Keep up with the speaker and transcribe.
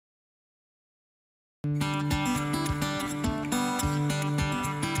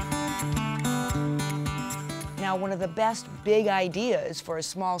Now, one of the best big ideas for a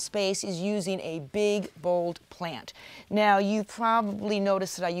small space is using a big, bold plant. Now, you've probably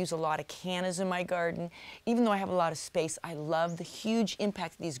noticed that I use a lot of cannas in my garden. Even though I have a lot of space, I love the huge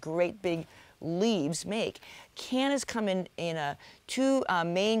impact that these great big leaves make. Cannas come in two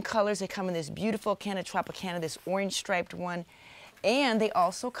main colors. They come in this beautiful Canna Tropicana, this orange striped one, and they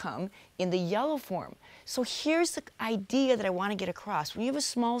also come in the yellow form. So here's the idea that I want to get across. When you have a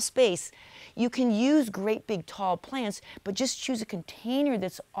small space, you can use great big tall plants, but just choose a container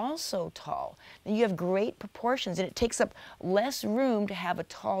that's also tall. Then you have great proportions, and it takes up less room to have a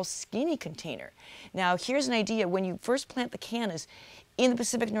tall, skinny container. Now here's an idea. When you first plant the cannas in the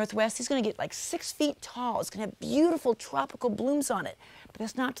Pacific Northwest, he's going to get like 6 feet tall. It's going to have beautiful tropical blooms on it, but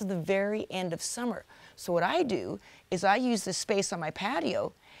that's not to the very end of summer. So what I do is I use this space on my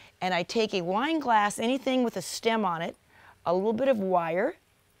patio, and I take a wine glass, anything with a stem on it, a little bit of wire,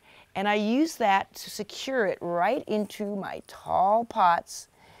 and I use that to secure it right into my tall pots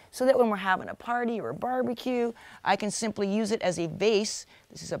so that when we're having a party or a barbecue, I can simply use it as a vase.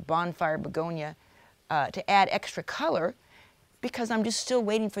 This is a bonfire begonia to add extra color, because I'm just still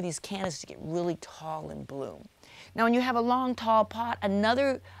waiting for these cannas to get really tall and bloom. Now, when you have a long, tall pot,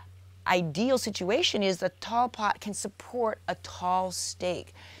 another ideal situation is the tall pot can support a tall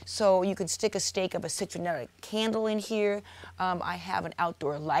stake. So you can stick a stake of a citronella candle in here. I have an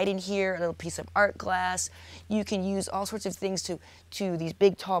outdoor light in here, a little piece of art glass. You can use all sorts of things to these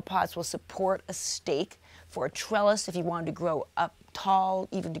big tall pots will support a stake for a trellis if you wanted to grow up tall,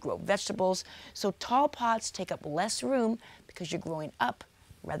 even to grow vegetables. So tall pots take up less room because you're growing up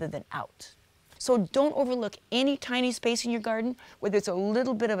rather than out. So don't overlook any tiny space in your garden, whether it's a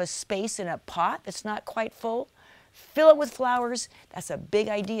little bit of a space in a pot that's not quite full. Fill it with flowers. That's a big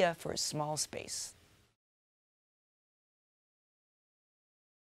idea for a small space.